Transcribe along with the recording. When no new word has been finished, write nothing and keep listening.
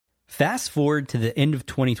Fast forward to the end of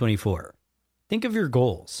 2024. Think of your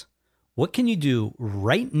goals. What can you do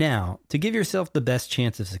right now to give yourself the best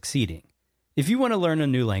chance of succeeding? If you want to learn a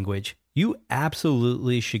new language, you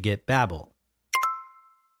absolutely should get Babbel.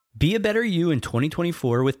 Be a better you in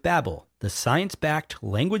 2024 with Babbel, the science-backed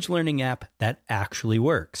language learning app that actually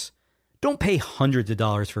works. Don't pay hundreds of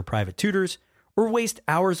dollars for private tutors or waste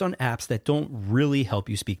hours on apps that don't really help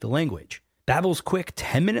you speak the language. Babbel's quick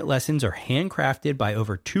 10-minute lessons are handcrafted by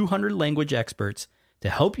over 200 language experts to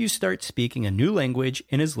help you start speaking a new language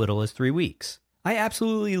in as little as 3 weeks. I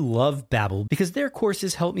absolutely love Babbel because their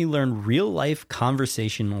courses help me learn real-life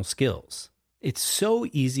conversational skills. It's so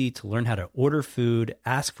easy to learn how to order food,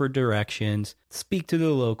 ask for directions, speak to the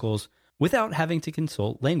locals without having to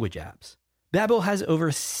consult language apps. Babbel has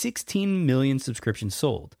over 16 million subscriptions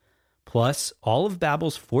sold. Plus, all of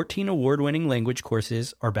Babbel's 14 award-winning language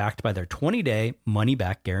courses are backed by their 20-day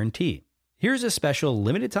money-back guarantee. Here's a special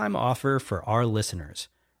limited-time offer for our listeners.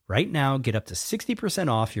 Right now, get up to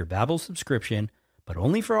 60% off your Babbel subscription, but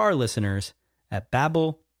only for our listeners at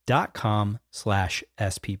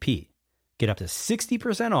babbel.com/SPP. Get up to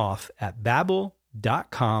 60% off at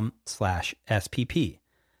babbel.com/SPP.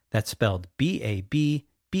 That's spelled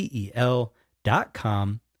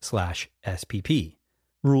BABBEL.com/SPP.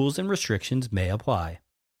 Rules and restrictions may apply.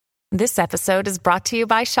 This episode is brought to you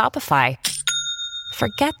by Shopify.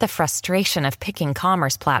 Forget the frustration of picking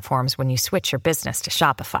commerce platforms when you switch your business to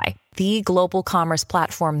Shopify, the global commerce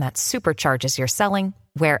platform that supercharges your selling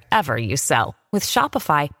wherever you sell. With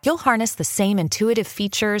Shopify, you'll harness the same intuitive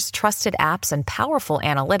features, trusted apps, and powerful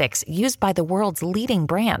analytics used by the world's leading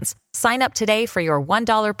brands. Sign up today for your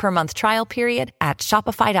 $1 per month trial period at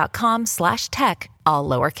shopify.com/tech, all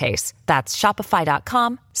lowercase. That's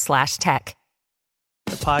shopify.com/tech.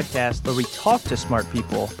 The podcast where we talk to smart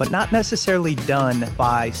people, but not necessarily done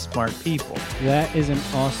by smart people. That is an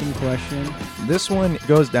awesome question. This one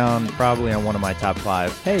goes down probably on one of my top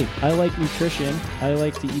 5. Hey, I like nutrition. I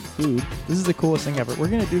like to eat food. This is the coolest thing ever. We're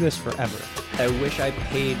going to do this forever. I wish I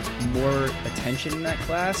paid more attention in that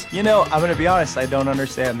class. You know, I'm going to be honest, I don't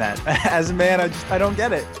understand that. As a man, I don't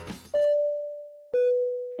get it.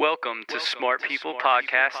 Welcome to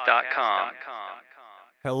smartpeoplepodcast.com.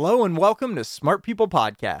 Hello and welcome to Smart People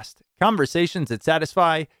Podcast, conversations that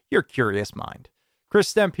satisfy your curious mind.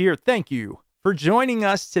 Chris Stemp here. Thank you for joining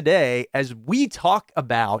us today as we talk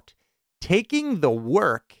about taking the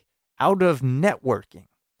work out of networking.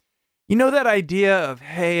 You know that idea of,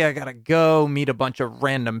 hey, I gotta go meet a bunch of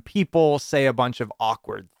random people, say a bunch of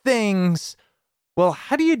awkward things. Well,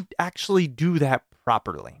 how do you actually do that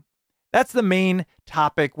properly? That's the main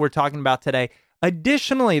topic we're talking about today.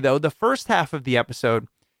 Additionally, though, the first half of the episode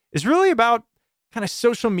is really about kind of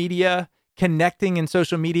social media, connecting in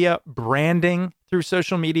social media, branding through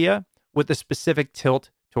social media with a specific tilt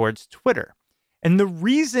towards Twitter. And the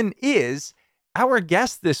reason is our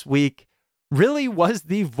guest this week really was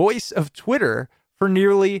the voice of Twitter for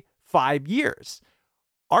nearly 5 years.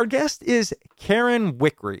 Our guest is Karen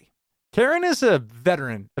Wickrey. Karen is a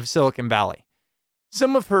veteran of Silicon Valley.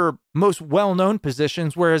 Some of her most well-known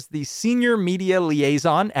positions were as the senior media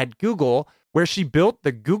liaison at Google, where she built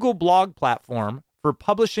the Google Blog platform for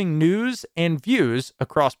publishing news and views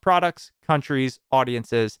across products, countries,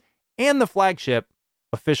 audiences, and the flagship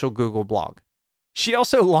official Google blog. She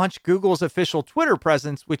also launched Google's official Twitter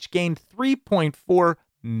presence, which gained 3.4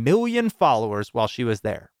 million followers while she was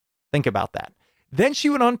there. Think about that. Then she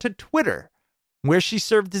went on to Twitter, where she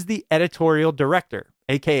served as the editorial director,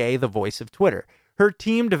 aka the voice of Twitter. Her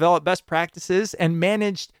team developed best practices and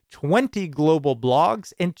managed 20 global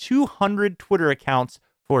blogs and 200 Twitter accounts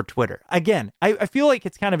for Twitter. Again, I feel like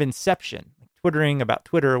it's kind of Inception, twittering about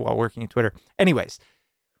Twitter while working at Twitter. Anyways,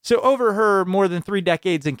 so over her more than 3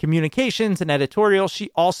 decades in communications and editorial,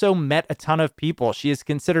 she also met a ton of people. She is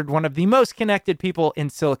considered one of the most connected people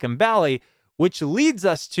in Silicon Valley, which leads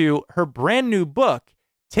us to her brand new book,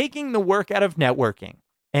 Taking the Work Out of Networking: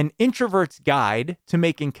 An Introvert's Guide to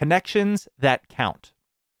Making Connections That Count.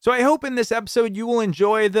 So I hope in this episode you will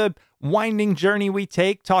enjoy the winding journey we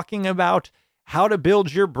take, talking about how to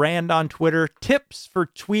build your brand on Twitter, tips for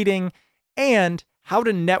tweeting, and how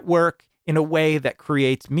to network in a way that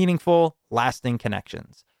creates meaningful, lasting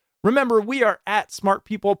connections. Remember, we are at Smart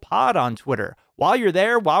People Pod on Twitter. While you're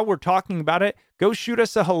there, while we're talking about it, go shoot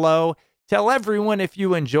us a hello. Tell everyone if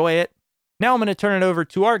you enjoy it. Now I'm going to turn it over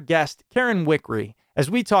to our guest, Karen Wickrey, as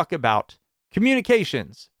we talk about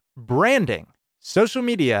communications, branding, social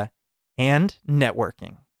media, and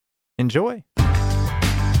networking. Enjoy.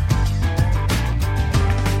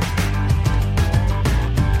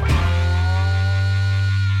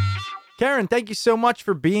 Karen, thank you so much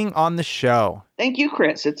for being on the show. Thank you,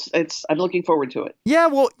 Chris. I'm looking forward to it. Yeah,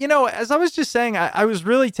 well, as I was just saying, I was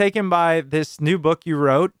really taken by this new book you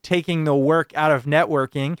wrote, Taking the Work Out of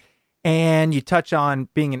Networking, and you touch on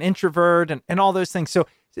being an introvert and all those things. So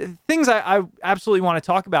things I absolutely want to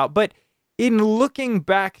talk about. But in looking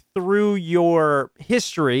back through your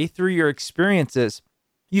history, through your experiences,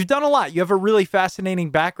 you've done a lot. You have a really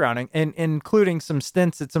fascinating background, and including some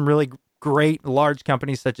stints at some really great large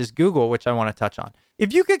companies such as Google, which I want to touch on.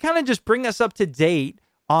 If you could kind of just bring us up to date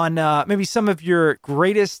on maybe some of your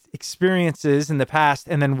greatest experiences in the past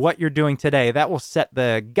and then what you're doing today, that will set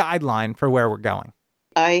the guideline for where we're going.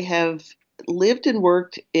 I have lived and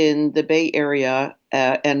worked in the Bay Area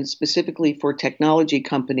and specifically for technology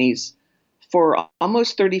companies for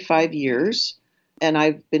almost 35 years. And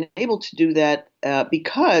I've been able to do that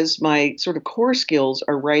because my sort of core skills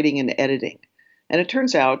are writing and editing. And it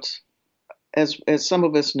turns out, as some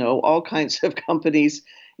of us know, all kinds of companies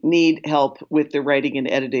need help with the writing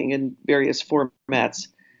and editing in various formats.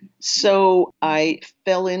 So I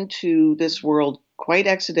fell into this world quite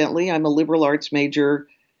accidentally. I'm a liberal arts major,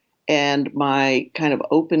 and my kind of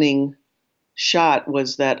opening shot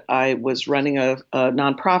was that I was running a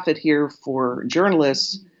nonprofit here for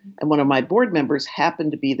journalists, and one of my board members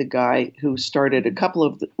happened to be the guy who started a couple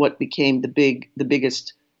of what became the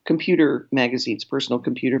biggest computer magazines, personal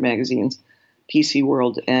computer magazines, PC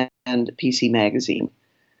World and PC Magazine.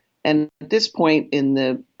 And at this point in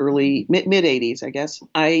the early mid 80s, I guess,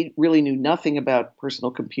 I really knew nothing about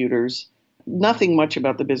personal computers, nothing much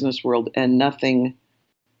about the business world, and nothing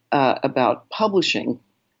about publishing.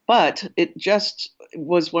 But it just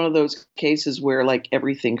was one of those cases where like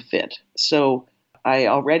everything fit. So I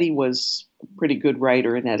already was a pretty good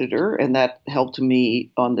writer and editor, and that helped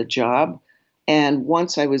me on the job. And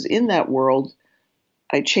once I was in that world,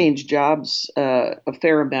 I changed jobs a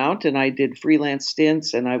fair amount, and I did freelance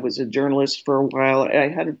stints, and I was a journalist for a while. I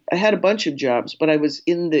had a bunch of jobs, but I was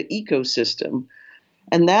in the ecosystem,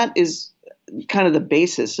 and that is kind of the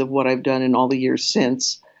basis of what I've done in all the years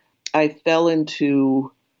since. I fell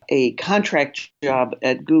into a contract job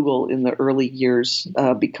at Google in the early years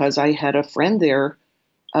because I had a friend there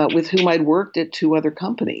with whom I'd worked at two other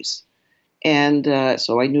companies, and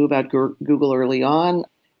so I knew about Google early on.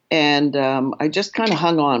 And I just kind of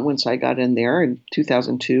hung on once I got in there in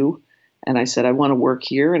 2002. And I said, I want to work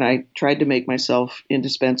here. And I tried to make myself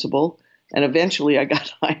indispensable. And eventually I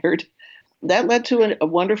got hired. That led to a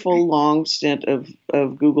wonderful long stint of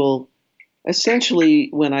Google. Essentially,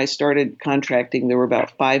 when I started contracting, there were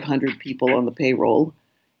about 500 people on the payroll.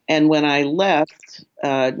 And when I left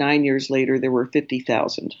 9 years later, there were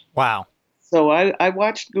 50,000. Wow. So I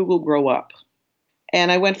watched Google grow up. And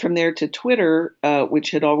I went from there to Twitter,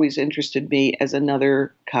 which had always interested me as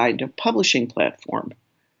another kind of publishing platform.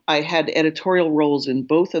 I had editorial roles in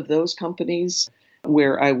both of those companies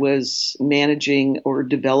where I was managing or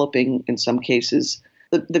developing, in some cases,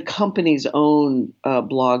 the company's own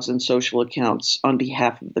blogs and social accounts on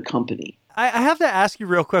behalf of the company. I have to ask you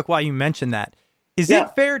real quick while you mention that. Is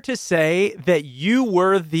it fair to say that you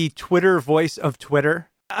were the Twitter voice of Twitter?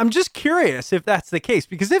 I'm just curious if that's the case,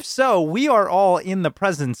 because if so, we are all in the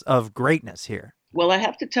presence of greatness here. Well, I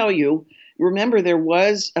have to tell you, remember there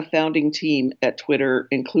was a founding team at Twitter,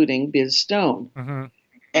 including Biz Stone.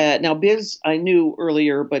 Mm-hmm. Now, Biz, I knew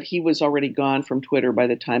earlier, but he was already gone from Twitter by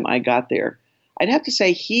the time I got there. I'd have to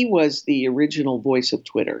say he was the original voice of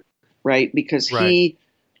Twitter, right? Because he,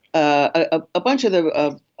 a bunch of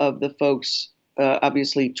the folks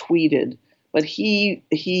obviously tweeted, but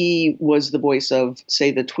he was the voice of,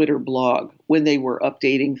 say, the Twitter blog when they were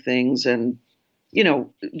updating things and,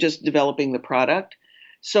 just developing the product.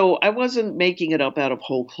 So I wasn't making it up out of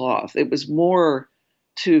whole cloth. It was more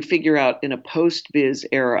to figure out in a post-biz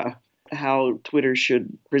era how Twitter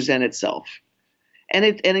should present itself.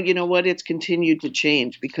 And you know what? It's continued to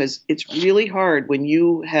change because it's really hard when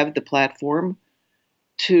you have the platform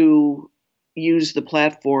to use the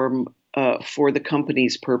platform for the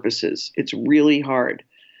company's purposes. It's really hard.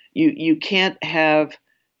 You can't have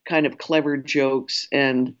kind of clever jokes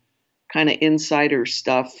and kind of insider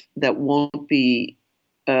stuff that won't be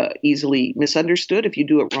easily misunderstood if you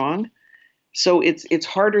do it wrong. So it's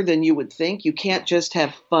harder than you would think. You can't just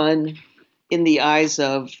have fun in the eyes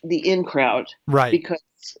of the in crowd, right? Because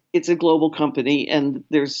it's a global company and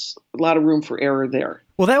there's a lot of room for error there.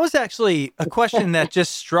 Well, that was actually a question that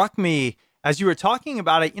just struck me as you were talking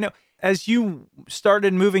about it. As you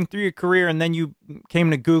started moving through your career and then you came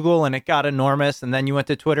to Google and it got enormous and then you went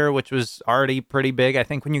to Twitter, which was already pretty big, I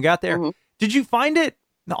think, when you got there. Mm-hmm. Did you find it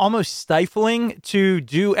almost stifling to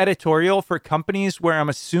do editorial for companies where I'm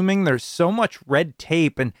assuming there's so much red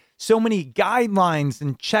tape and so many guidelines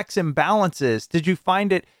and checks and balances? Did you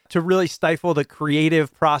find it to really stifle the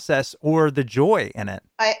creative process or the joy in it?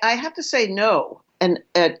 I have to say no. And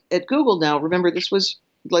at Google now, remember, this was,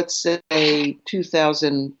 let's say,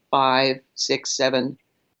 2005, 6, 7,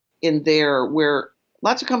 in there, where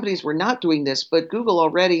lots of companies were not doing this, but Google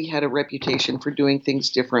already had a reputation for doing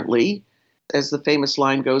things differently. As the famous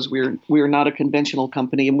line goes, we're not a conventional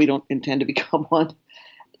company and we don't intend to become one.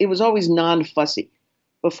 It was always non-fussy.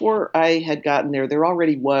 Before I had gotten there, there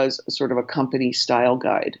already was a sort of a company style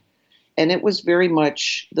guide. And it was very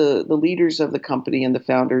much, the leaders of the company and the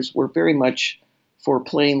founders were very much for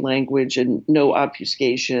plain language and no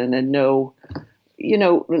obfuscation and no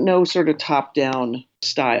sort of top-down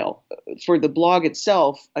style. For the blog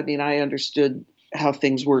itself, I mean, I understood how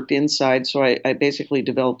things worked inside, so I basically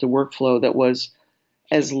developed a workflow that was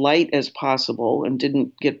as light as possible and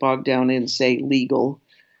didn't get bogged down in, say, legal.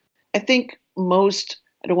 I think most,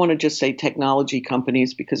 I don't want to just say technology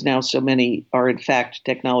companies because now so many are in fact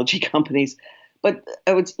technology companies, but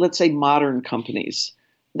let's say modern companies.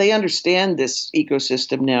 They understand this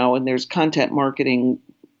ecosystem now, and there's content marketing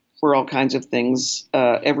for all kinds of things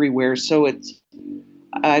everywhere. So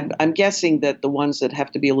I'm guessing that the ones that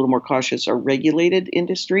have to be a little more cautious are regulated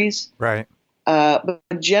industries. Right. But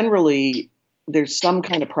generally, there's some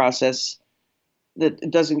kind of process that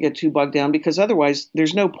doesn't get too bogged down, because otherwise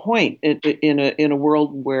there's no point in a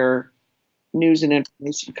world where news and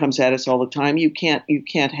information comes at us all the time. You can't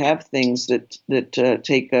have things that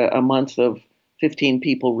take a month of 15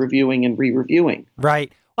 people reviewing and re-reviewing.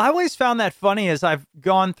 Right. Well, I always found that funny as I've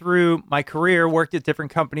gone through my career, worked at different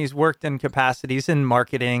companies, worked in capacities in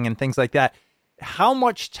marketing and things like that, how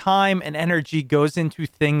much time and energy goes into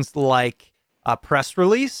things like a press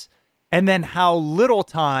release, and then how little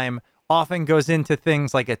time often goes into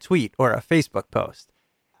things like a tweet or a Facebook post.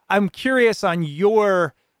 I'm curious on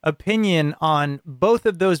your opinion on both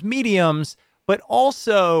of those mediums, but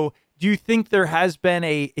also, do you think there has been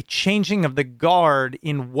a changing of the guard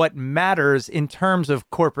in what matters in terms of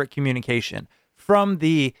corporate communication, from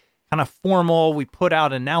the kind of formal, we put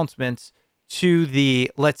out announcements, to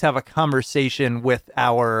the let's have a conversation with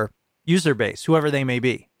our user base, whoever they may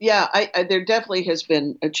be? Yeah, there definitely has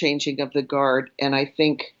been a changing of the guard, and I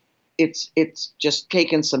think it's just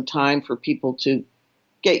taken some time for people to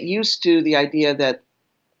get used to the idea that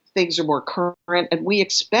things are more current, and we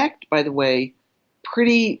expect, by the way,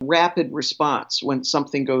 pretty rapid response when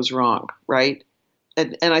something goes wrong, right?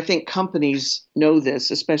 And I think companies know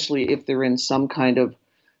this, especially if they're in some kind of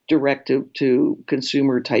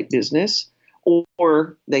direct-to-consumer type business,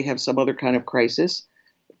 or they have some other kind of crisis.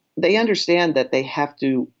 They understand that they have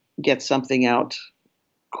to get something out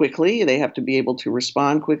quickly. They have to be able to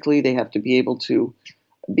respond quickly. They have to be able to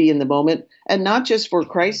be in the moment, and not just for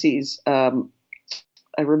crises.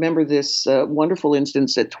 I remember this wonderful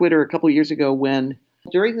instance at Twitter a couple of years ago when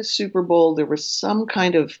during the Super Bowl, there was some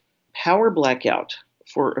kind of power blackout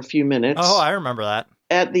for a few minutes. Oh, I remember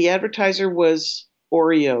that. The advertiser was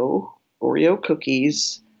Oreo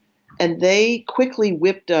cookies, and they quickly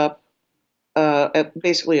whipped up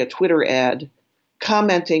basically a Twitter ad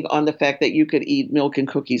commenting on the fact that you could eat milk and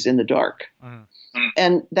cookies in the dark.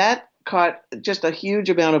 And that caught just a huge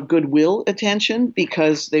amount of goodwill attention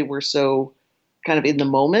because they were so kind of in the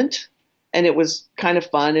moment, and it was kind of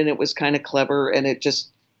fun and it was kind of clever, and it just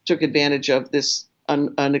took advantage of this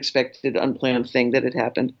unexpected, unplanned thing that had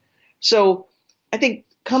happened. So I think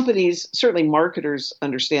companies, certainly marketers,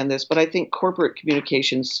 understand this, but I think corporate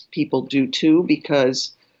communications people do too,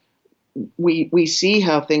 because we see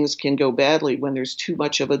how things can go badly when there's too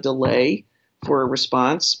much of a delay for a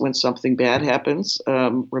response when something bad happens.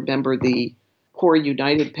 Remember the poor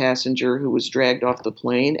United passenger who was dragged off the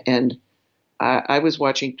plane, and I was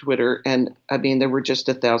watching Twitter, and I mean, there were just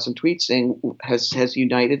 1,000 tweets saying, "Has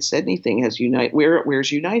United said anything?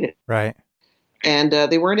 Where's United?" Right. And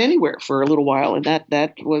they weren't anywhere for a little while, and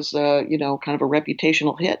that was kind of a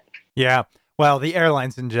reputational hit. Yeah. Well, the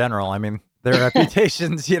airlines in general, I mean, their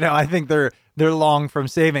reputations, I think they're long from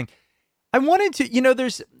saving. I wanted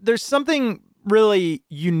to, there's something really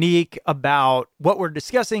unique about what we're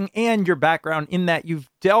discussing and your background in that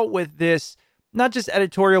you've dealt with this, not just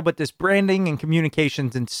editorial, but this branding and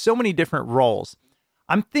communications in so many different roles.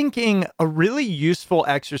 I'm thinking a really useful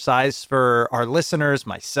exercise for our listeners,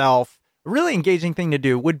 myself, a really engaging thing to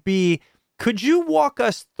do would be, could you walk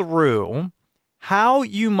us through how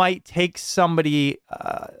you might take somebody,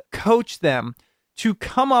 coach them to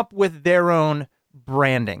come up with their own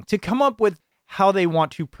branding, to come up with how they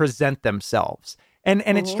want to present themselves? And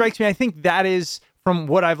it strikes me, I think that is, from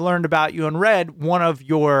what I've learned about you and read, one of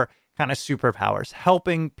your kind of superpowers,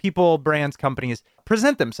 helping people, brands, companies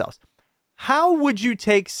present themselves. How would you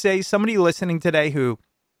take, say, somebody listening today who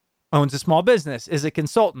owns a small business, is a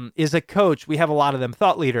consultant, is a coach, we have a lot of them,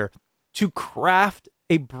 thought leader, to craft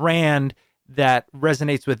a brand that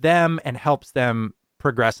resonates with them and helps them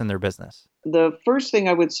progress in their business? The first thing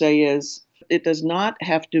I would say is it does not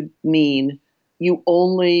have to mean you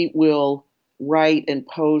only will write and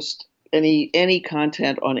post any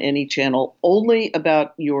content on any channel only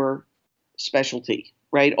about your specialty,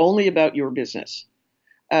 right? Only about your business.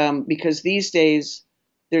 Because these days,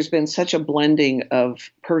 there's been such a blending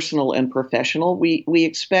of personal and professional. We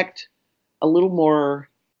expect a little more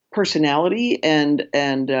personality and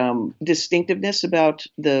distinctiveness about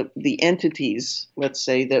the entities, let's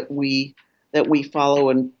say, that we follow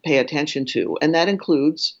and pay attention to, and that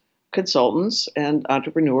includes consultants and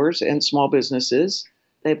entrepreneurs and small businesses.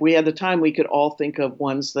 If we had the time, we could all think of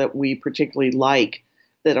ones that we particularly like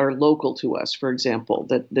that are local to us, for example,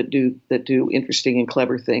 that do interesting and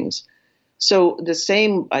clever things. So the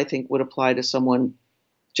same, I think, would apply to someone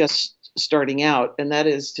just starting out, and that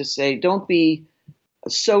is to say, don't be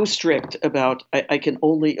so strict about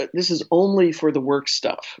this is only for the work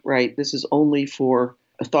stuff, right? This is only for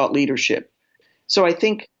thought leadership. So I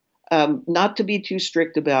think not to be too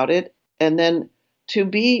strict about it, and then to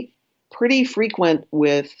be pretty frequent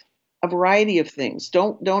with a variety of things.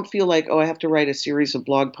 Don't feel like, I have to write a series of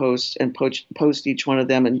blog posts and post each one of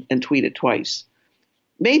them and tweet it twice.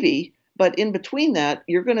 Maybe, but in between that,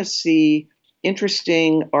 you're going to see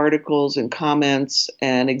interesting articles and comments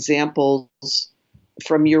and examples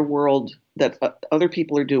from your world that other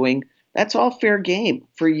people are doing. That's all fair game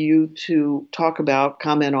for you to talk about,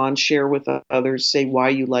 comment on, share with others, say why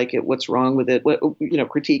you like it, what's wrong with it,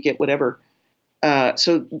 critique it, whatever.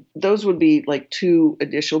 So those would be like two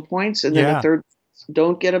additional points. And then the third,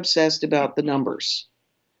 don't get obsessed about the numbers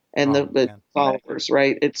and the followers,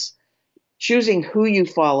 right? It's choosing who you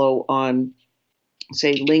follow on,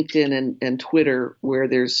 say, LinkedIn and Twitter, where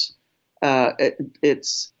there's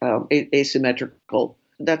it's asymmetrical.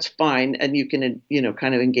 That's fine, and you can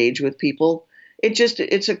kind of engage with people.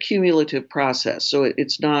 It's a cumulative process, so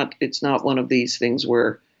it's not one of these things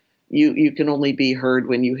where you can only be heard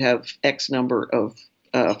when you have X number of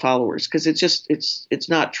followers, because it's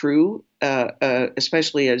not true,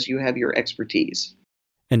 especially as you have your expertise.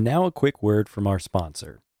 And now a quick word from our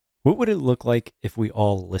sponsor. What would it look like if we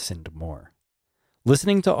all listened more?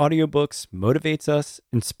 Listening to audiobooks motivates us,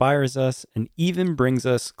 inspires us, and even brings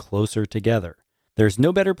us closer together. There's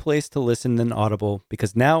no better place to listen than Audible,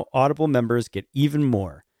 because now Audible members get even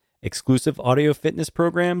more. Exclusive audio fitness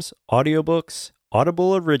programs, audiobooks,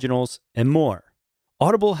 Audible originals, and more.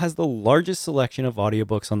 Audible has the largest selection of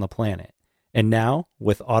audiobooks on the planet. And now,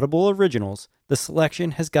 with Audible Originals, the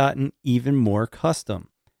selection has gotten even more custom.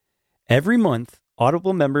 Every month,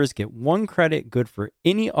 Audible members get 1 credit good for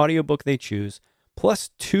any audiobook they choose, plus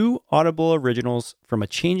 2 Audible Originals from a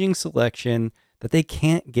changing selection that they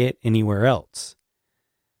can't get anywhere else.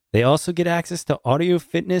 They also get access to audio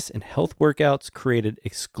fitness and health workouts created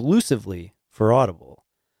exclusively for Audible.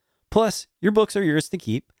 Plus, your books are yours to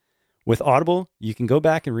keep. With Audible, you can go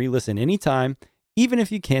back and re-listen anytime, even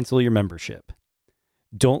if you cancel your membership.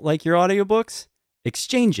 Don't like your audiobooks?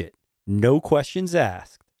 Exchange it. No questions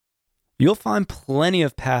asked. You'll find plenty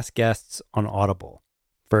of past guests on Audible.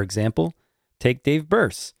 For example, take Dave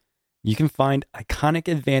Burse. You can find Iconic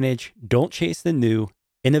Advantage, Don't Chase the New,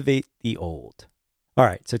 Innovate the Old. All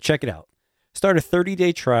right, so check it out. Start a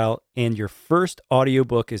 30-day trial and your first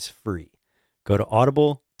audiobook is free. Go to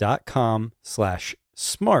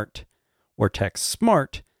audible.com/smart or text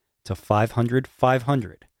SMART to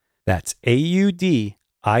 500-500. That's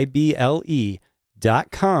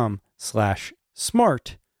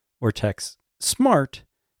AUDIBLE.com/smart or text SMART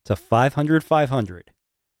to 500-500.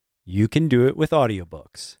 You can do it with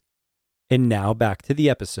audiobooks. And now back to the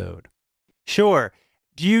episode. Sure.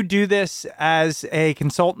 Do you do this as a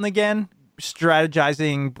consultant again?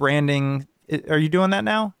 Strategizing, branding? Are you doing that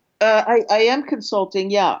now? I am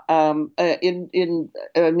consulting, yeah.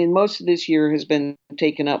 Most of this year has been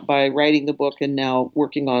taken up by writing the book and now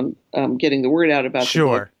working on getting the word out about the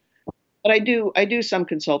book. But I do some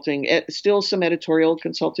consulting, still some editorial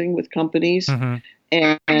consulting with companies,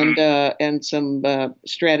 and some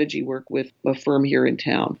strategy work with a firm here in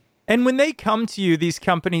town. And when they come to you, these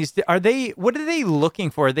companies, what are they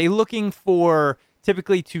looking for? Are they looking for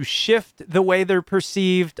typically to shift the way they're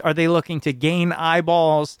perceived? Are they looking to gain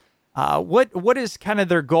eyeballs? What is kind of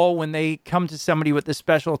their goal when they come to somebody with a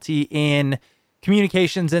specialty in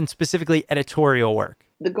communications and specifically editorial work?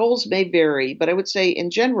 The goals may vary, but I would say in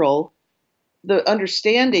general, the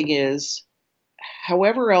understanding is,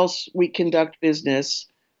 however else we conduct business,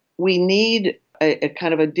 we need a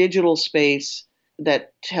kind of a digital space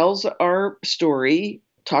that tells our story,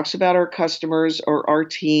 talks about our customers or our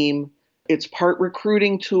team. It's part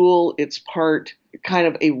recruiting tool. It's part kind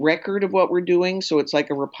of a record of what we're doing. So it's like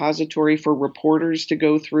a repository for reporters to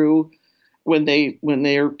go through when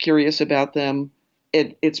they are curious about them.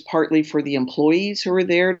 It's partly for the employees who are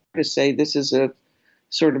there to say, this is a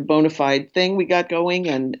sort of bona fide thing we got going,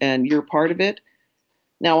 and you're part of it.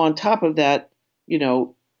 Now, on top of that,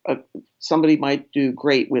 somebody might do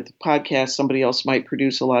great with podcasts. Somebody else might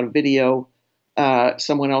produce a lot of video.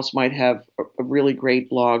 Someone else might have a really great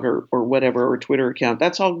blog or whatever, or a Twitter account.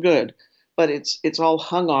 That's all good. But it's all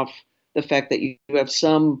hung off the fact that you have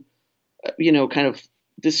some, kind of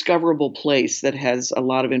discoverable place that has a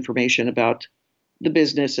lot of information about the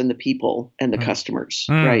business and the people and the customers,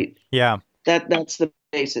 right? Yeah. That's the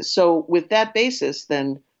basis. So with that basis,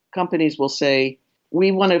 then companies will say,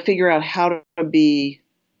 we want to figure out how to be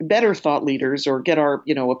better thought leaders or get our,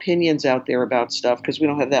 opinions out there about stuff because we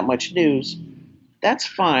don't have that much news. That's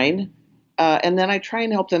fine. And then I try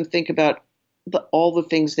and help them think about all the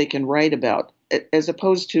things they can write about, as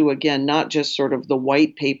opposed to, again, not just sort of the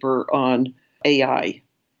white paper on AI.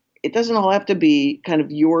 It doesn't all have to be kind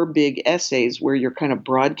of your big essays where you're kind of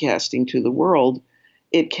broadcasting to the world.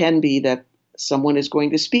 It can be that someone is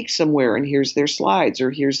going to speak somewhere and here's their slides,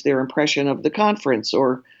 or here's their impression of the conference,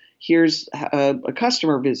 or here's a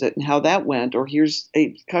customer visit and how that went, or here's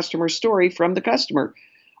a customer story from the customer.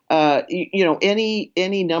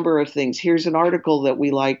 Any number of things. Here's an article that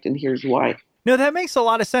we liked and here's why. No, that makes a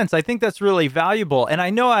lot of sense. I think that's really valuable. And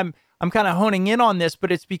I know I'm kind of honing in on this,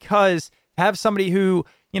 but it's because I have somebody who,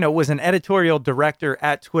 was an editorial director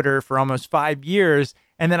at Twitter for almost 5 years.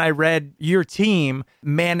 And then I read your team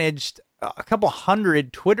managed a couple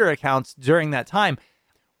hundred Twitter accounts during that time.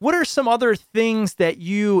 What are some other things that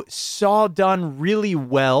you saw done really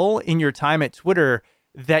well in your time at Twitter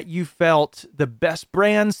that you felt the best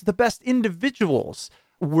brands, the best individuals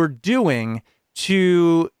were doing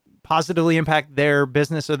to positively impact their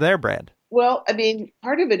business or their brand? Well, I mean,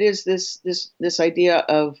 part of it is this idea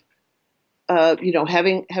of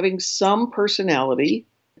having some personality.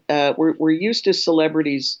 We're used to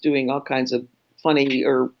celebrities doing all kinds of funny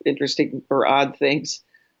or interesting or odd things,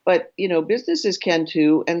 but businesses can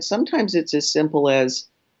too. And sometimes it's as simple as,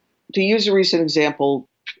 to use a recent example,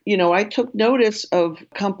 I took notice of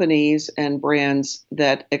companies and brands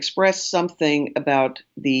that expressed something about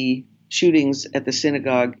the shootings at the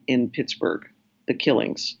synagogue in Pittsburgh, the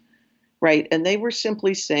killings, right? And they were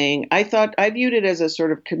simply saying, I viewed it as a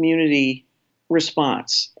sort of community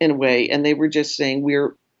response in a way. And they were just saying,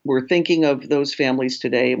 we're thinking of those families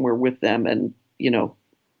today and we're with them. And,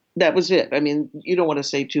 that was it. I mean, you don't want to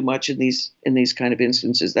say too much in these kind of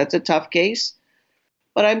instances. That's a tough case.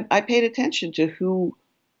 But I paid attention to who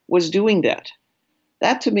was doing that.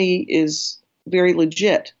 That to me is very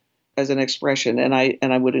legit as an expression. And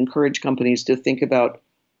I would encourage companies to think about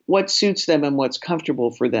what suits them and what's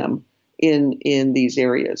comfortable for them in these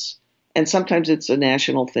areas. And sometimes it's a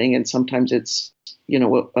national thing, and sometimes it's,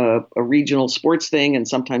 a regional sports thing, and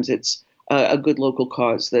sometimes it's a good local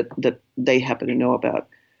cause that they happen to know about.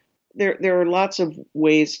 There are lots of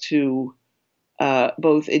ways to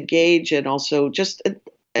both engage and also just,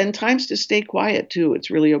 and times to stay quiet too. It's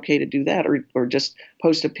really okay to do that, or just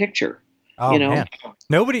post a picture. Oh, man.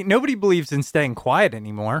 Nobody believes in staying quiet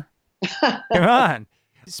anymore. Come on.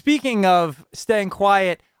 Speaking of staying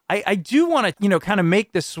quiet, I do want to, kind of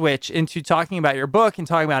make the switch into talking about your book and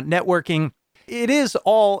talking about networking. It is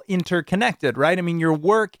all interconnected, right? I mean, your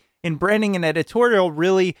work in branding and editorial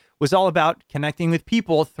really was all about connecting with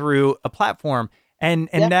people through a platform. And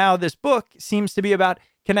now this book seems to be about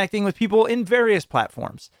connecting with people in various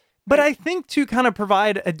platforms. But I think to kind of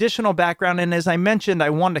provide additional background, and as I mentioned,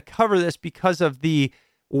 I wanted to cover this because of the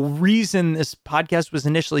reason this podcast was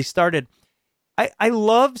initially started. I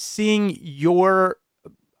love seeing your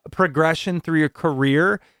progression through your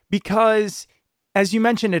career because, as you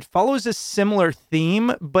mentioned, it follows a similar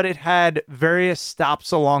theme, but it had various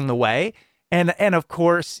stops along the way. And of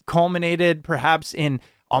course, culminated perhaps in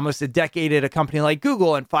almost a decade at a company like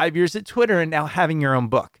Google and 5 years at Twitter, and now having your own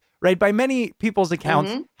book, right? By many people's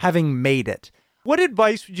accounts, having made it. What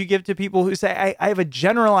advice would you give to people who say, I have a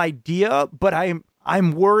general idea, but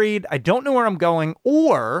I'm worried, I don't know where I'm going,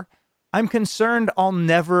 or I'm concerned I'll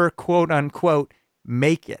never, quote unquote,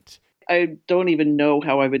 make it? I don't even know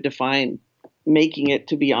how I would define making it,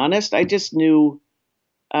 to be honest. I just knew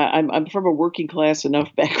I'm from a working class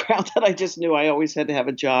enough background that I just knew I always had to have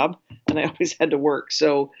a job and I always had to work.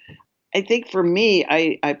 So I think for me,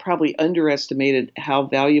 I probably underestimated how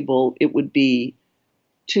valuable it would be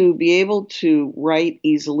to be able to write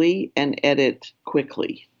easily and edit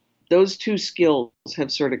quickly. Those two skills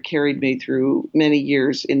have sort of carried me through many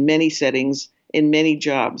years in many settings, in many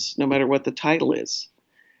jobs, no matter what the title is.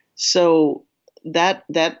 So that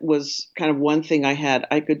was kind of one thing I had.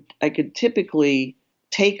 I could typically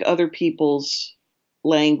take other people's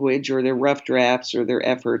language or their rough drafts or their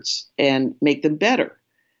efforts and make them better.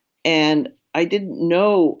 And I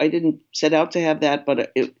didn't set out to have that,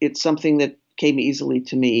 but it's something that came easily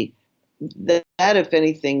to me. That, if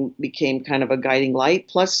anything, became kind of a guiding light.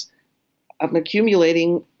 Plus, I'm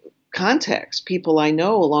accumulating contacts, people I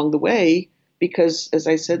know along the way, because, as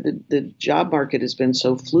I said, the job market has been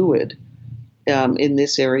so fluid in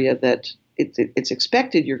this area that it's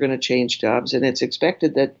expected you're going to change jobs, and it's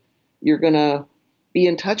expected that you're going to be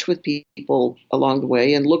in touch with people along the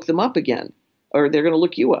way and look them up again, or they're going to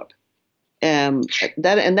look you up.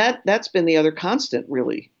 That's been the other constant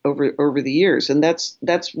really over the years. And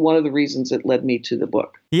that's one of the reasons that led me to the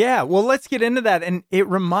book. Yeah. Well, let's get into that. And it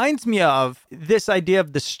reminds me of this idea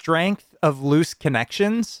of the strength of loose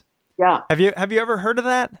connections. Yeah. Have you ever heard of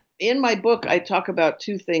that? In my book, I talk about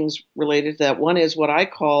two things related to that. One is what I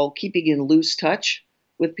call keeping in loose touch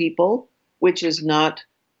with people, which is not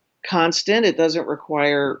constant. It doesn't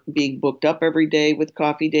require being booked up every day with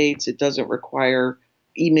coffee dates. It doesn't require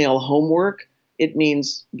email homework. It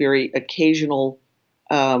means very occasional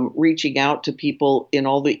reaching out to people in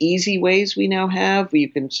all the easy ways we now have. You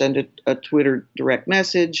can send a Twitter direct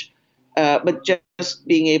message, but just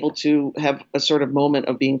being able to have a sort of moment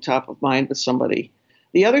of being top of mind with somebody.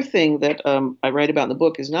 The other thing that I write about in the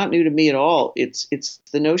book is not new to me at all. It's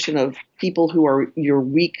the notion of people who are your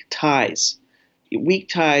weak ties. Weak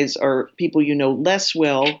ties are people you know less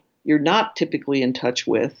well, you're not typically in touch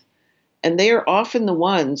with, and they are often the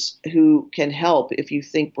ones who can help if you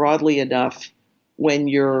think broadly enough when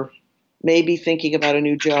you're maybe thinking about a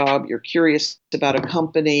new job, you're curious about a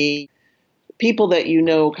company. People that you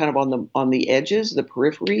know kind of on the edges, the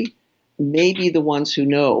periphery, may be the ones who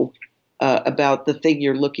know about the thing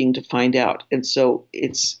you're looking to find out. And so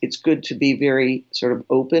it's good to be very sort of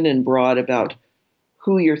open and broad about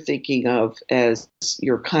who you're thinking of as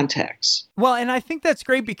your contacts. Well, and I think that's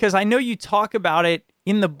great because I know you talk about it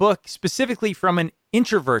in the book specifically from an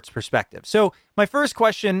introvert's perspective. So my first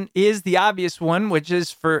question is the obvious one, which is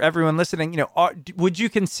for everyone listening, would you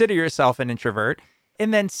consider yourself an introvert?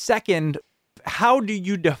 And then second, how do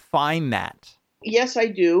you define that? Yes, I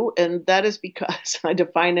do. And that is because I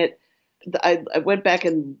define it. I went back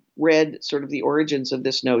and read sort of the origins of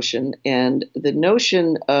this notion, and the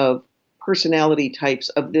notion of personality types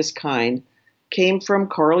of this kind came from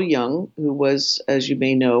Carl Jung, who was, as you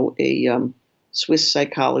may know, a Swiss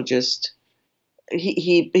psychologist.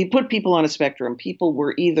 He put people on a spectrum. People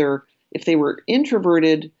were either, if they were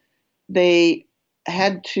introverted, they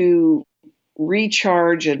had to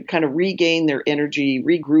recharge and kind of regain their energy,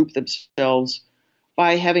 regroup themselves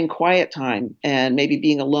by having quiet time and maybe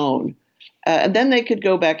being alone. And then they could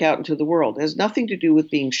go back out into the world. It has nothing to do with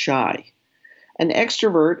being shy. An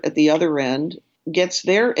extrovert at the other end gets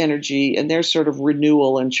their energy and their sort of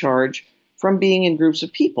renewal and charge from being in groups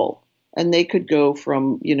of people. And they could go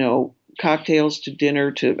from, cocktails to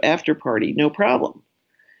dinner to after party, no problem.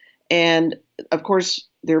 And of course,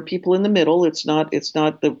 there are people in the middle. It's not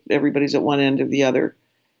everybody's at one end or the other.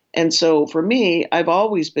 And so for me, I've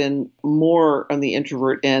always been more on the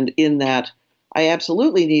introvert end in that I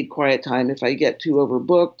absolutely need quiet time. If I get too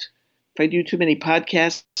overbooked, if I do too many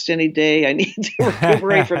podcasts any day, I need to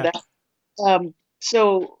recuperate from that.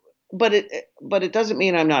 But it doesn't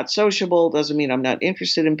mean I'm not sociable. Doesn't mean I'm not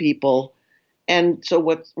interested in people. And so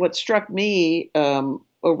what struck me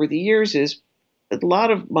over the years is a lot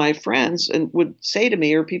of my friends would say to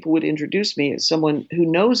me, or people would introduce me as someone who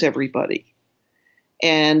knows everybody,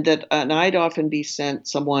 and I'd often be sent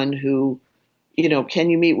someone who, can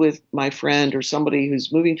you meet with my friend or somebody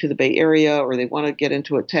who's moving to the Bay Area, or they want to get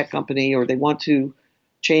into a tech company, or they want to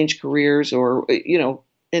change careers, or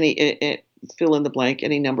any fill in the blank,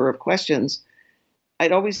 any number of questions.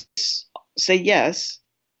 I'd always say yes,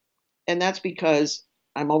 and that's because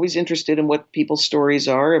I'm always interested in what people's stories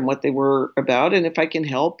are and what they were about, and if I can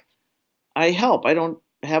help, I help. I don't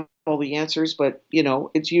have all the answers, but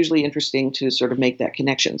it's usually interesting to sort of make that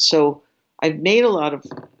connection. So I've made a lot of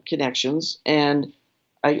connections, and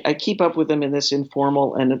I keep up with them in this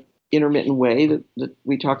informal and intermittent way that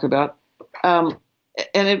we talked about. And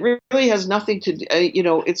it really has nothing to do,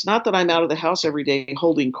 it's not that I'm out of the house every day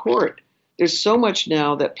holding court. There's so much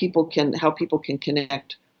now that people can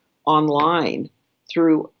connect online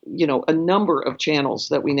through, a number of channels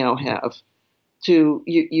that we now have.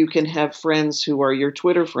 You can have friends who are your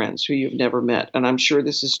Twitter friends who you've never met. And I'm sure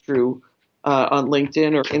this is true on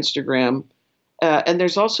LinkedIn or Instagram. And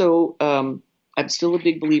there's also, I'm still a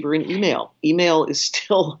big believer in email. Email is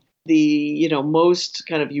still the, most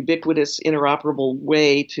kind of ubiquitous, interoperable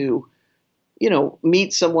way to,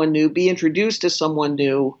 meet someone new, be introduced to someone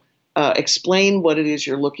new, explain what it is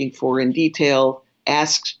you're looking for in detail,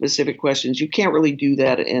 ask specific questions. You can't really do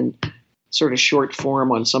that in sort of short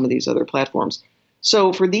form on some of these other platforms.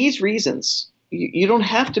 So for these reasons, you don't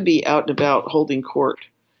have to be out and about holding court.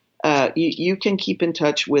 You can keep in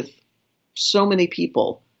touch with so many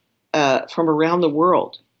people from around the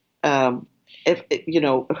world, who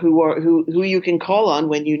you can call on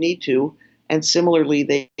when you need to, and similarly,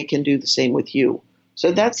 they can do the same with you.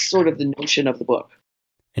 So that's sort of the notion of the book.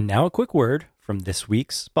 And now a quick word from this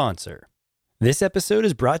week's sponsor. This episode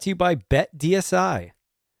is brought to you by BetDSI.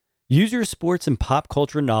 Use your sports and pop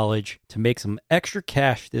culture knowledge to make some extra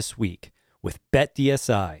cash this week with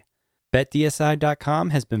BetDSI. BetDSI.com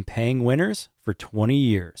has been paying winners for 20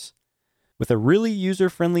 years. With a really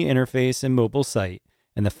user-friendly interface and mobile site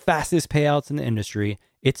and the fastest payouts in the industry,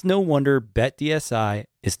 it's no wonder BetDSI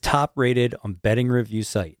is top rated on betting review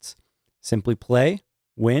sites. Simply play,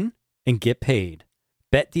 win, and get paid.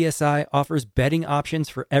 BetDSI offers betting options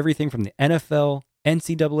for everything from the NFL,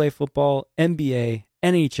 NCAA football, NBA,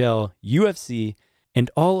 NHL, UFC,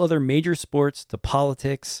 and all other major sports to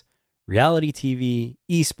politics, reality TV,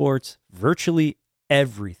 esports, virtually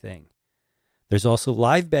everything. There's also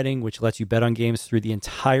live betting, which lets you bet on games through the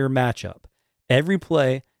entire matchup, every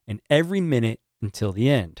play, and every minute until the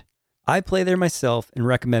end. I play there myself and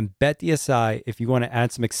recommend BetDSI if you want to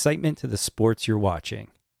add some excitement to the sports you're watching.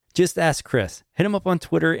 Just ask Chris. Hit him up on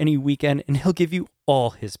Twitter any weekend and he'll give you all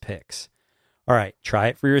his picks. All right, try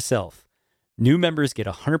it for yourself. New members get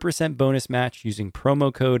a 100% bonus match using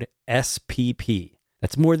promo code SPP.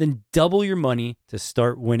 That's more than double your money to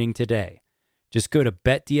start winning today. Just go to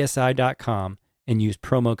betdsi.com and use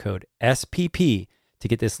promo code SPP to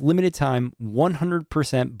get this limited time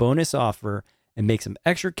 100% bonus offer and make some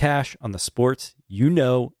extra cash on the sports you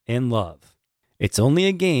know and love. It's only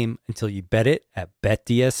a game until you bet it at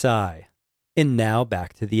BetDSI. And now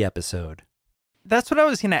back to the episode. That's what I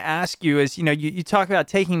was going to ask you is, you talk about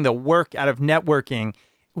taking the work out of networking.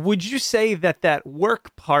 Would you say that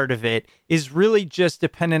work part of it is really just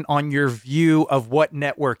dependent on your view of what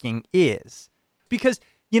networking is? Because,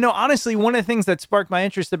 honestly, one of the things that sparked my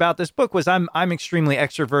interest about this book was I'm extremely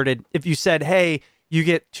extroverted. If you said, hey, you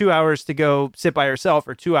get 2 hours to go sit by yourself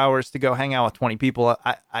or 2 hours to go hang out with 20 people,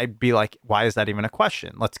 I'd be like, why is that even a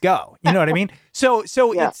question? Let's go. You know what I mean? So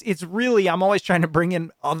yeah. It's really, I'm always trying to bring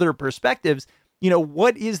in other perspectives.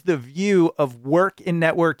 What is the view of work in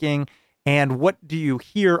networking, and what do you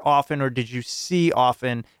hear often or did you see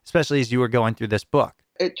often, especially as you were going through this book?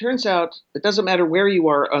 It turns out it doesn't matter where you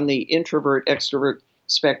are on the introvert-extrovert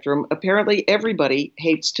spectrum. Apparently, everybody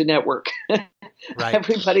hates to network. Right.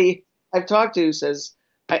 Everybody I've talked to says,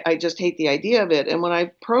 I just hate the idea of it. And when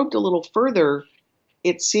I probed a little further,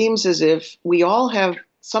 it seems as if we all have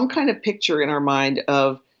some kind of picture in our mind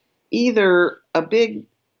of either a big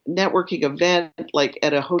networking event like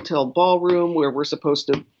at a hotel ballroom where we're supposed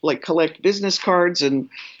to collect business cards and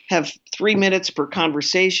have 3 minutes per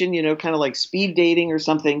conversation, kind of like speed dating or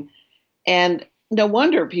something. And no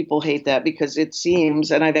wonder people hate that, because it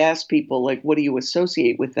seems, and I've asked people, what do you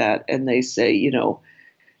associate with that? And they say,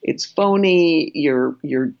 it's phony. You're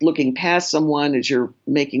looking past someone as you're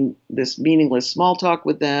making this meaningless small talk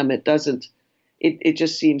with them. It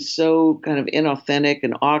just seems so kind of inauthentic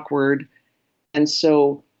and awkward. And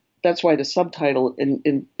so that's why the subtitle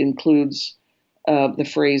includes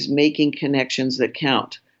the phrase "making connections that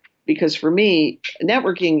count." Because for me,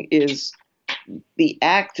 networking is the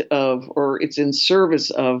act of, or it's in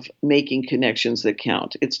service of, making connections that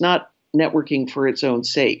count. It's not networking for its own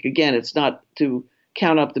sake. Again, it's not to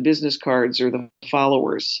count up the business cards or the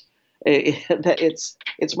followers.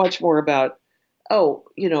 It's much more about,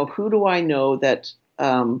 who do I know that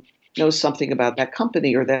knows something about that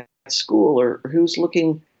company or that school, or who's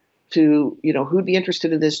looking to, who'd be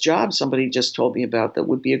interested in this job somebody just told me about that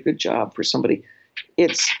would be a good job for somebody.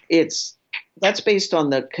 That's based on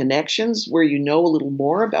the connections where you know a little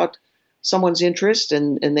more about someone's interest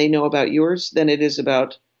and they know about yours than it is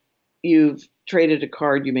about you've traded a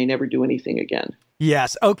card you may never do anything again.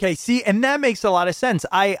 Yes. Okay. See, and that makes a lot of sense.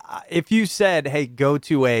 If you said, "Hey, go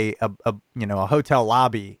to a hotel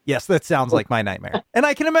lobby," yes, that sounds like my nightmare, and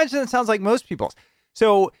I can imagine it sounds like most people's.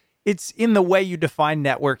 So it's in the way you define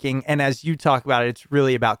networking, and as you talk about it, it's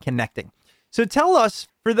really about connecting. So tell us,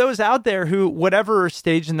 for those out there who, whatever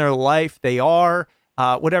stage in their life they are,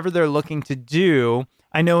 whatever they're looking to do,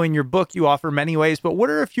 I know in your book you offer many ways, but what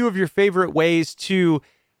are a few of your favorite ways to,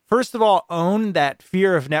 first of all, own that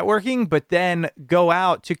fear of networking, but then go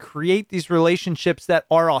out to create these relationships that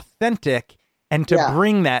are authentic and to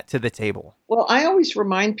bring that to the table? Well, I always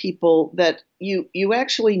remind people that you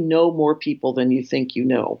actually know more people than you think you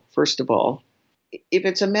know, first of all. If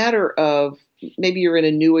it's a matter of maybe you're in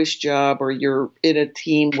a newish job or you're in a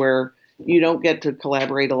team where you don't get to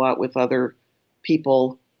collaborate a lot with other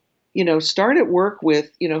people, start at work with,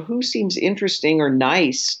 who seems interesting or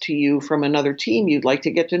nice to you from another team you'd like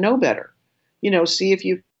to get to know better. See if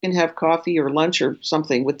you can have coffee or lunch or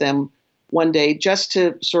something with them one day, just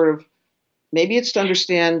to sort of, maybe it's to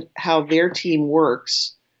understand how their team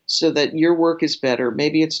works so that your work is better.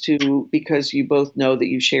 Maybe it's because you both know that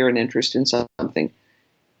you share an interest in something.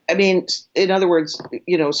 I mean, in other words,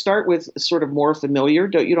 start with sort of more familiar.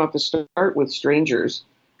 You don't have to start with strangers.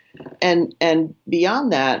 And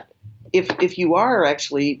beyond that, if you are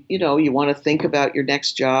actually, you want to think about your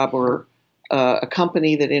next job or a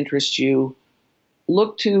company that interests you,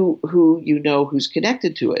 look to who who's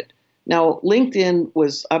connected to it. Now, LinkedIn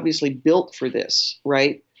was obviously built for this,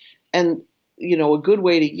 right? And, a good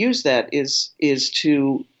way to use that is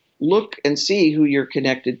to look and see who you're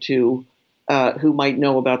connected to, who might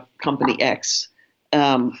know about company X,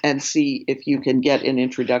 and see if you can get an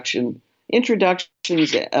introduction.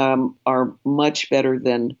 Introductions are much better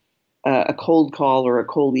than a cold call or a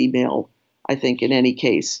cold email, I think, in any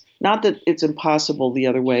case. Not that it's impossible the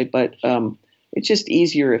other way, but it's just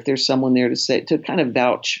easier if there's someone there to kind of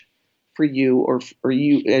vouch for you or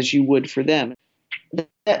you as you would for them.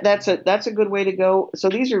 That's a good way to go. So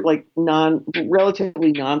these are like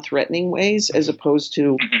relatively non-threatening ways as opposed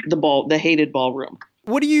to the hated ballroom.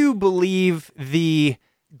 What do you believe the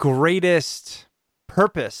greatest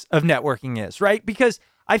purpose of networking is, right? Because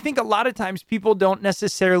I think a lot of times people don't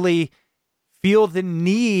necessarily feel the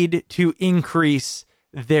need to increase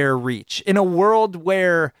their reach in a world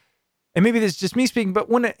where, and maybe this is just me speaking, but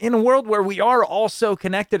in a world where we are all so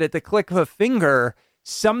connected at the click of a finger,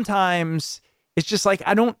 sometimes it's just like,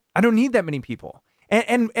 I don't need that many people.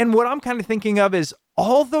 And what I'm kind of thinking of is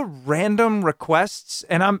all the random requests,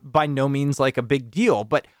 and I'm by no means like a big deal,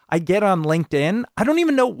 but I get on LinkedIn. I don't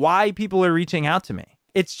even know why people are reaching out to me.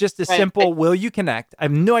 It's just a simple, will you connect? I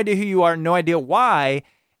have no idea who you are, no idea why,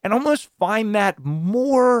 and almost find that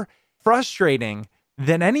more frustrating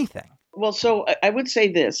than anything. Well, so I would say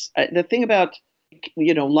this, the thing about,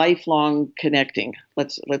 lifelong connecting,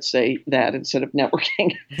 let's say that instead of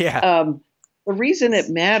networking. Yeah. The reason it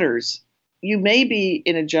matters, you may be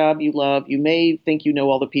in a job you love, you may think you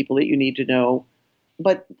know all the people that you need to know,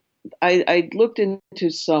 but I looked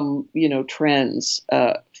into some, trends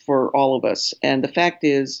for all of us. And the fact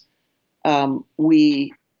is,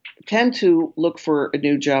 we tend to look for a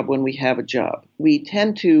new job when we have a job. We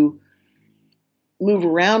tend to move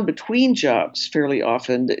around between jobs fairly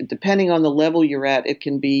often, depending on the level you're at. It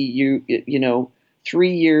can be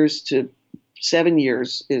 3 years to 7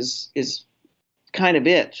 years is kind of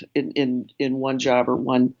it in one job or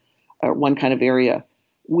one kind of area.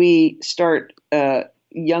 We start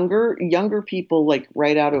younger people, like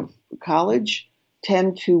right out of college,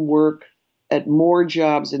 tend to work at more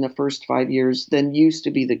jobs in the first 5 years than used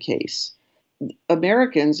to be the case.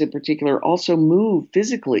 Americans in particular also move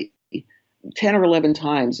physically 10 or 11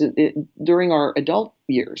 times during our adult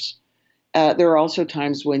years. There are also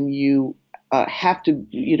times when you have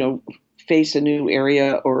to, face a new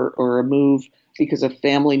area or a move because of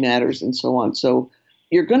family matters and so on. So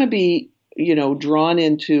you're going to be, drawn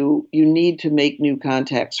into, you need to make new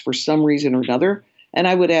contacts for some reason or another. And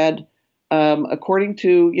I would add, according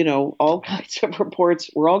to, all kinds of reports,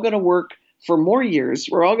 we're all going to work for more years.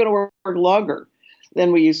 We're all going to work longer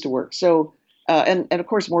than we used to work. So, and of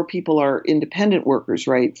course, more people are independent workers,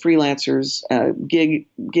 right? Freelancers, gig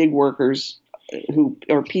workers who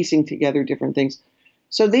are piecing together different things.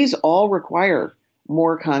 So these all require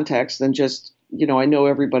more contacts than just, I know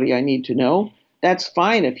everybody I need to know. That's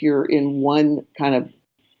fine if you're in one kind of,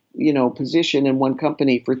 position in one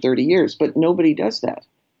company for 30 years, but nobody does that.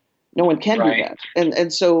 No one can do that.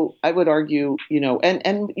 And so I would argue,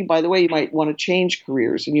 and by the way, you might want to change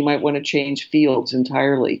careers and you might want to change fields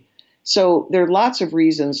entirely. So there are lots of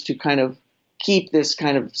reasons to kind of keep this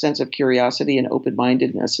kind of sense of curiosity and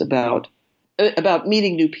open-mindedness about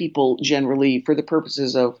meeting new people generally for the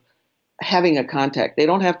purposes of having a contact. They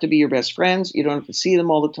don't have to be your best friends. You don't have to see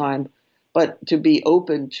them all the time, but to be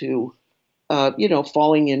open to,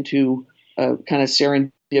 falling into a kind of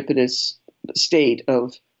serendipitous state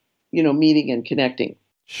of, meeting and connecting.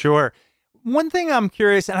 Sure. one thing I'm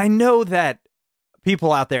curious, and I know that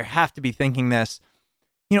people out there have to be thinking this,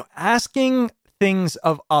 asking things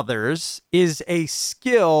of others is a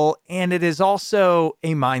skill and it is also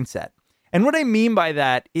a mindset. And what I mean by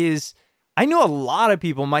that is I know a lot of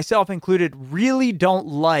people, myself included, really don't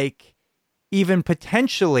like even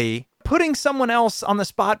potentially putting someone else on the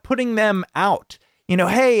spot, putting them out.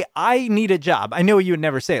 Hey, I need a job. I know you would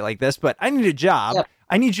never say it like this, but I need a job. Yep.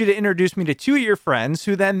 I need you to introduce me to 2 of your friends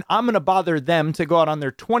who then I'm going to bother them to go out on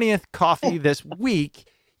their 20th coffee this week.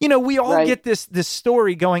 We all get this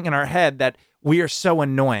story going in our head that we are so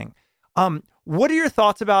annoying. What are your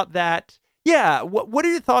thoughts about that? Yeah. What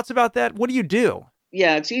are your thoughts about that? What do you do?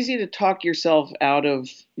 Yeah, it's easy to talk yourself out of,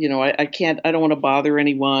 I don't want to bother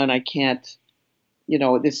anyone. I can't,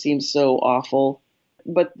 this seems so awful.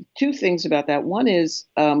 But two things about that. One is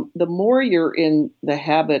the more you're in the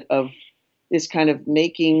habit of this kind of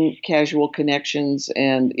making casual connections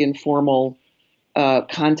and informal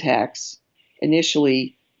contacts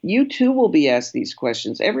initially, you too will be asked these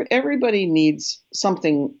questions. Everybody needs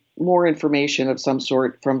something, more information of some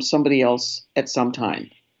sort from somebody else at some time.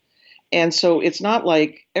 And so it's not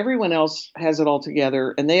like everyone else has it all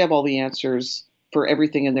together and they have all the answers for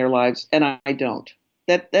everything in their lives, and I don't.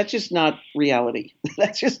 That's just not reality.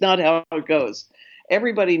 That's just not how it goes.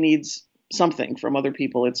 Everybody needs something from other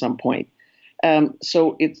people at some point.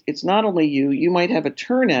 So it's not only you. You might have a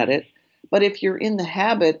turn at it, but if you're in the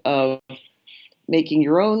habit of making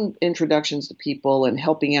your own introductions to people and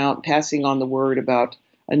helping out, passing on the word about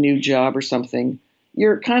a new job or something,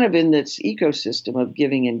 you're kind of in this ecosystem of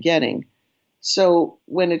giving and getting. So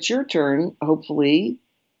when it's your turn, hopefully,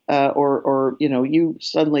 or you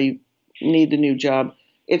suddenly need a new job,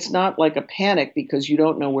 it's not like a panic because you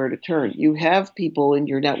don't know where to turn. You have people in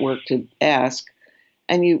your network to ask,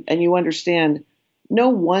 and you understand no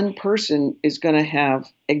one person is going to have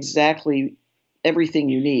exactly everything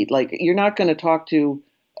you need. Like, you're not going to talk to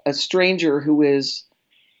a stranger who is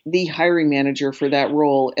the hiring manager for that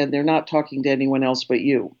role and they're not talking to anyone else but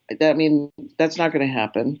you. That's not going to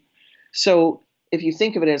happen. So if you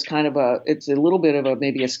think of it as kind of it's a little bit of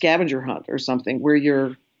maybe a scavenger hunt or something where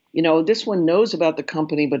you're, this one knows about the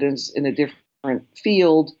company, but is in a different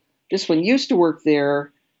field. This one used to work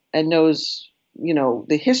there and knows,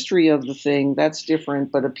 the history of the thing. That's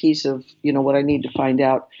different, but a piece of, what I need to find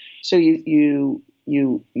out. So you're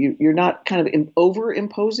not kind of over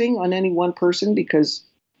imposing on any one person because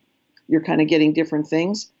you're kind of getting different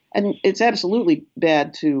things. And it's absolutely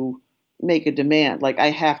bad to make a demand. Like, I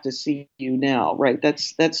have to see you now, right?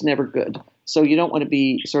 That's never good. So you don't want to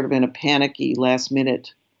be sort of in a panicky last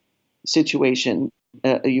minute situation.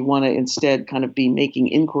 You want to instead kind of be making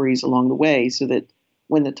inquiries along the way so that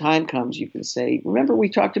when the time comes, you can say, remember we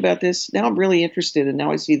talked about this? Now I'm really interested and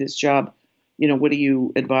now I see this job. What do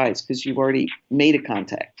you advise? Because you've already made a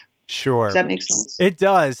contact. Sure. Does that make sense? It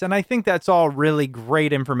does. And I think that's all really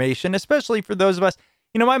great information, especially for those of us.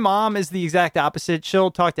 My mom is the exact opposite.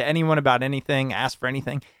 She'll talk to anyone about anything, ask for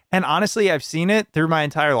anything. And honestly, I've seen it through my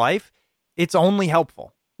entire life. It's only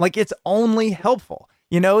helpful. It's only helpful.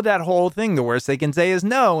 That whole thing, the worst they can say is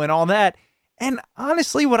no and all that. And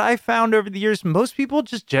honestly, what I found over the years, most people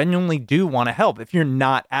just genuinely do want to help if you're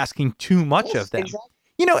not asking too much of them. Exactly.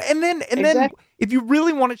 And then if you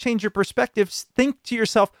really want to change your perspectives, think to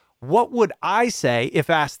yourself, what would I say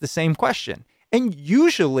if asked the same question? And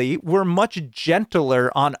usually we're much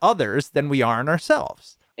gentler on others than we are on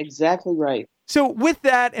ourselves. Exactly right. So with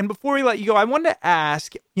that, and before we let you go, I wanted to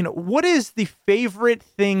ask, what is the favorite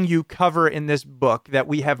thing you cover in this book that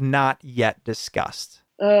we have not yet discussed?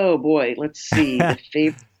 Oh boy, let's see. The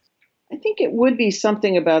favorite. I think it would be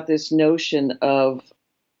something about this notion of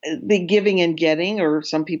the giving and getting, or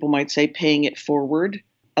some people might say paying it forward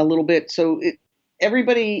a little bit. So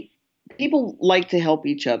people like to help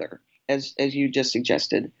each other, as you just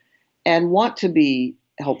suggested, and want to be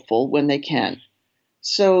helpful when they can.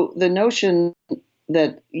 So the notion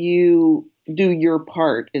that you do your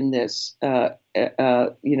part in this,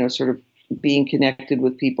 sort of being connected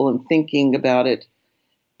with people and thinking about it,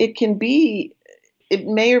 it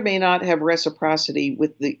may or may not have reciprocity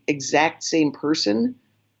with the exact same person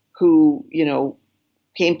who,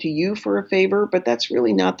 came to you for a favor, but that's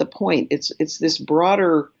really not the point. It's this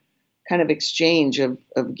broader kind of exchange of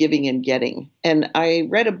giving and getting. And I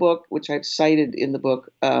read a book, which I've cited in the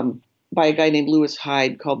book, by a guy named Lewis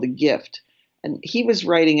Hyde called The Gift. And he was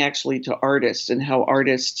writing actually to artists and how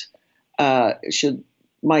artists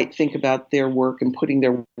might think about their work and putting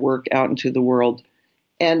their work out into the world.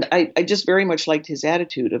 And I just very much liked his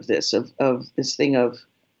attitude of this, of this thing of,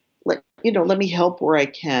 let me help where I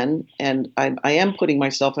can. And I am putting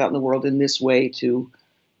myself out in the world in this way to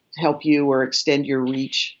help you or extend your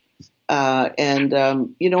reach. And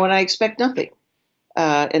I expect nothing.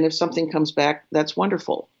 And if something comes back, that's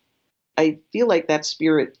wonderful. I feel like that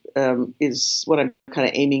spirit is what I'm kind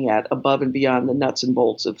of aiming at, above and beyond the nuts and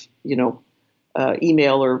bolts of,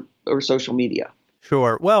 email or social media.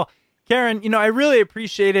 Sure. Well, Karen, I really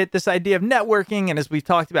appreciate it. This idea of networking. And as we've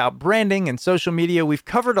talked about branding and social media, we've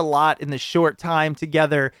covered a lot in the short time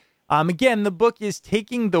together. Again, the book is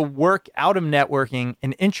Taking the Work Out of Networking,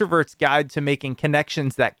 An Introvert's Guide to Making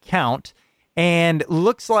Connections That Count. And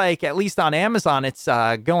looks like, at least on Amazon, it's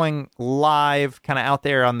going live kind of out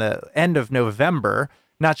there on the end of November.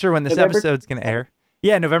 Not sure when this episode's going to air.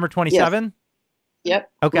 Yeah, November 27? Yes.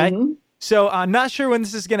 Yep. Okay. Mm-hmm. So I'm not sure when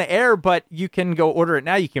this is going to air, but you can go order it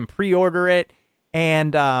now. You can pre-order it.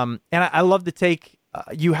 And I love the take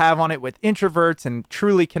you have on it with introverts and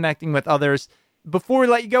truly connecting with others. Before we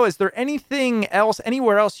let you go, is there anything else,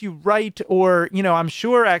 anywhere else you write, or, I'm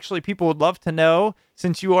sure actually people would love to know,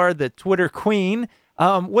 since you are the Twitter queen,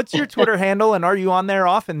 what's your Twitter handle, and are you on there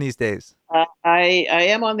often these days? I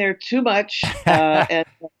am on there too much. And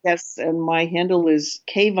yes, and my handle is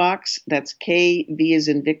KVox. That's KV as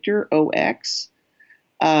in Victor, OX,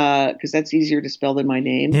 because that's easier to spell than my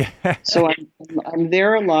name. Yeah. So I'm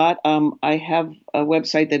there a lot. I have a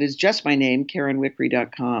website that is just my name,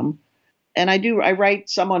 KarenWickery.com. And I write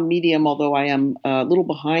some on Medium, although I am a little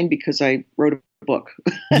behind because I wrote a book.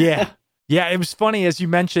 Yeah. Yeah, it was funny, as you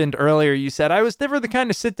mentioned earlier, you said, I was never the kind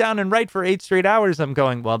to sit down and write for 8 straight hours. I'm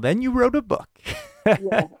going, well, then you wrote a book.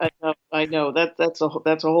 Yeah, I know. That's a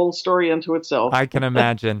whole story unto itself. I can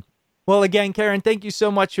imagine. Well, again, Karen, thank you so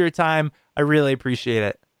much for your time. I really appreciate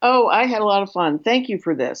it. Oh, I had a lot of fun. Thank you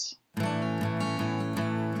for this.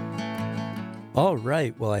 All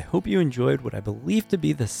right. Well, I hope you enjoyed what I believe to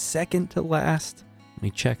be the second to last. Let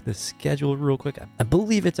me check the schedule real quick. I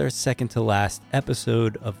believe it's our second to last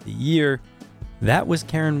episode of the year. That was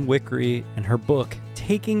Karen Wickery and her book,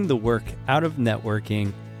 Taking the Work Out of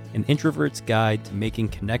Networking, An Introvert's Guide to Making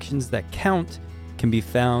Connections That Count, can be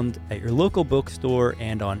found at your local bookstore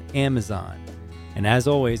and on Amazon. And as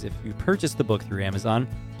always, if you purchase the book through Amazon,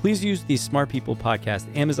 please use the Smart People Podcast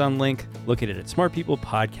Amazon link located at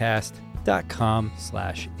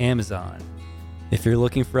smartpeoplepodcast.com/Amazon. If you're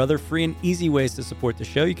looking for other free and easy ways to support the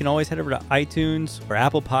show, you can always head over to iTunes or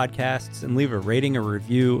Apple Podcasts and leave a rating or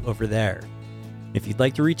review over there. If you'd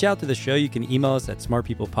like to reach out to the show, you can email us at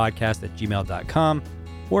smartpeoplepodcast@gmail.com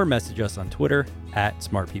or message us on Twitter at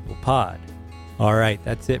smartpeoplepod. All right,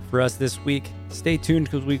 that's it for us this week. Stay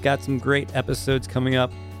tuned because we've got some great episodes coming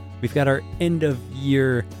up. We've got our end of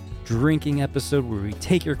year drinking episode where we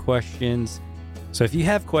take your questions. So if you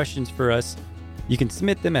have questions for us, you can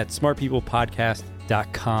submit them at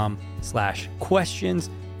smartpeoplepodcast.com/questions,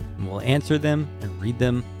 and we'll answer them and read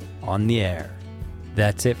them on the air.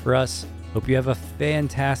 That's it for us. Hope you have a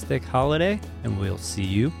fantastic holiday, and we'll see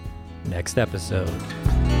you next episode.